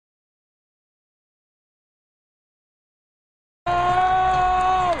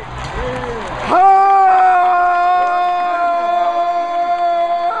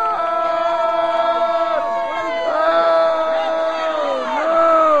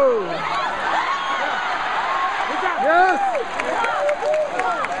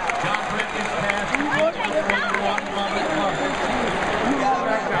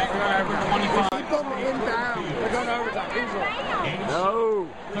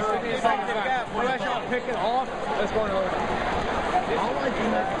Pick it off. Let's go over.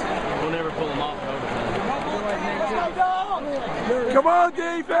 We'll never pull them off. Come on,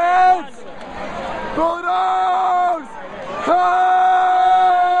 defense! Bulldogs! Oh!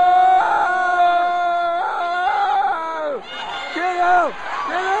 Get out!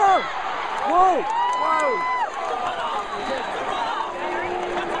 Get out! Whoa! Whoa!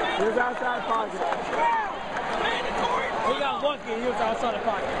 He was outside pocket. He got lucky. He was outside the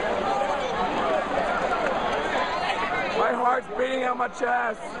pocket. My heart's beating out my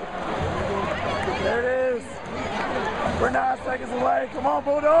chest. There it is. We're 9 seconds away. Come on,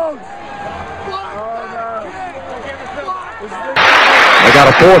 Bulldogs. Oh, no. They got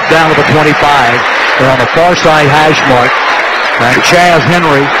a 4th down to the 25. They're on the far side hash mark. And Chaz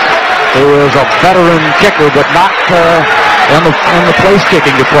Henry, who is a veteran kicker, but not in the place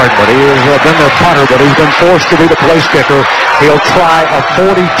kicking department. He has been their punter, but he's been forced to be the place kicker. He'll try a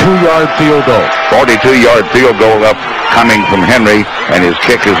 42-yard field goal. 42-yard field goal coming from Henry, and his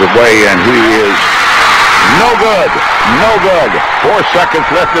kick is away, and he is no good. No good. 4 seconds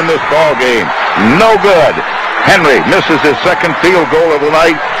left in this ball game. No good. Henry misses his 2nd field goal of the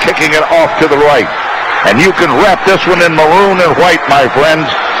night, kicking it off to the right. And you can wrap this one in maroon and white, my friends.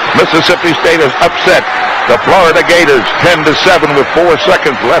 Mississippi State is upset the Florida Gators 10-7 with 4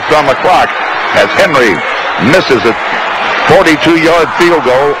 seconds left on the clock as Henry misses a 42-yard field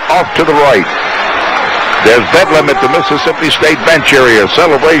goal off to the right. There's bedlam at the Mississippi State bench area.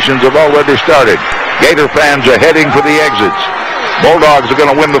 Celebrations have already started. Gator fans are heading for the exits. Bulldogs are going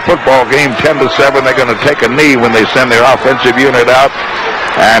to win the football game 10-7. They're going to take a knee when they send their offensive unit out.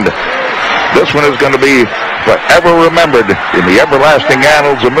 And this one is going to be forever remembered in the everlasting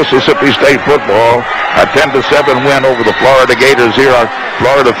annals of Mississippi State football. A 10-7 win over the Florida Gators here on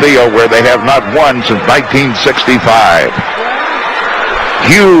Florida Field, where they have not won since 1965.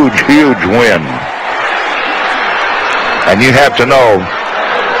 Huge, huge win. And you have to know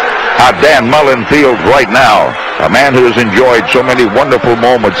how Dan Mullen feels right now, a man who has enjoyed so many wonderful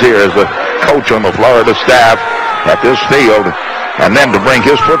moments here as the coach on the Florida staff at this field, and then to bring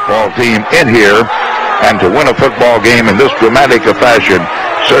his football team in here and to win a football game in this dramatic a fashion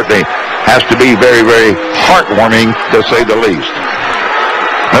certainly has to be very, very heartwarming, to say the least.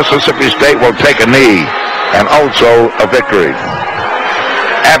 Mississippi State will take a knee and also a victory.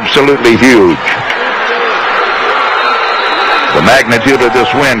 Absolutely huge. The magnitude of this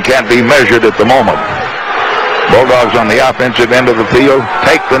win can't be measured at the moment. Bulldogs on the offensive end of the field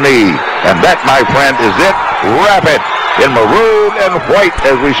take the knee. And that, my friend, is it. Wrap it in maroon and white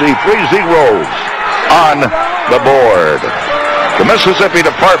as we see 3 zeros on the board. The Mississippi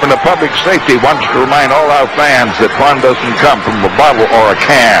Department of Public Safety wants to remind all our fans that fun doesn't come from a bottle or a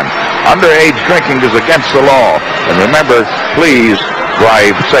can. Underage drinking is against the law. And remember, please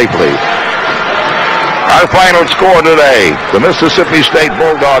drive safely. Our final score today, the Mississippi State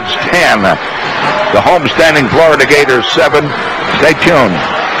Bulldogs 10, the homestanding Florida Gators 7. Stay tuned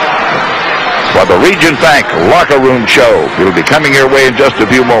for the Region Bank Locker Room Show. It'll be coming your way in just a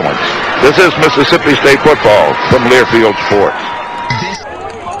few moments. This is Mississippi State football from Learfield Sports.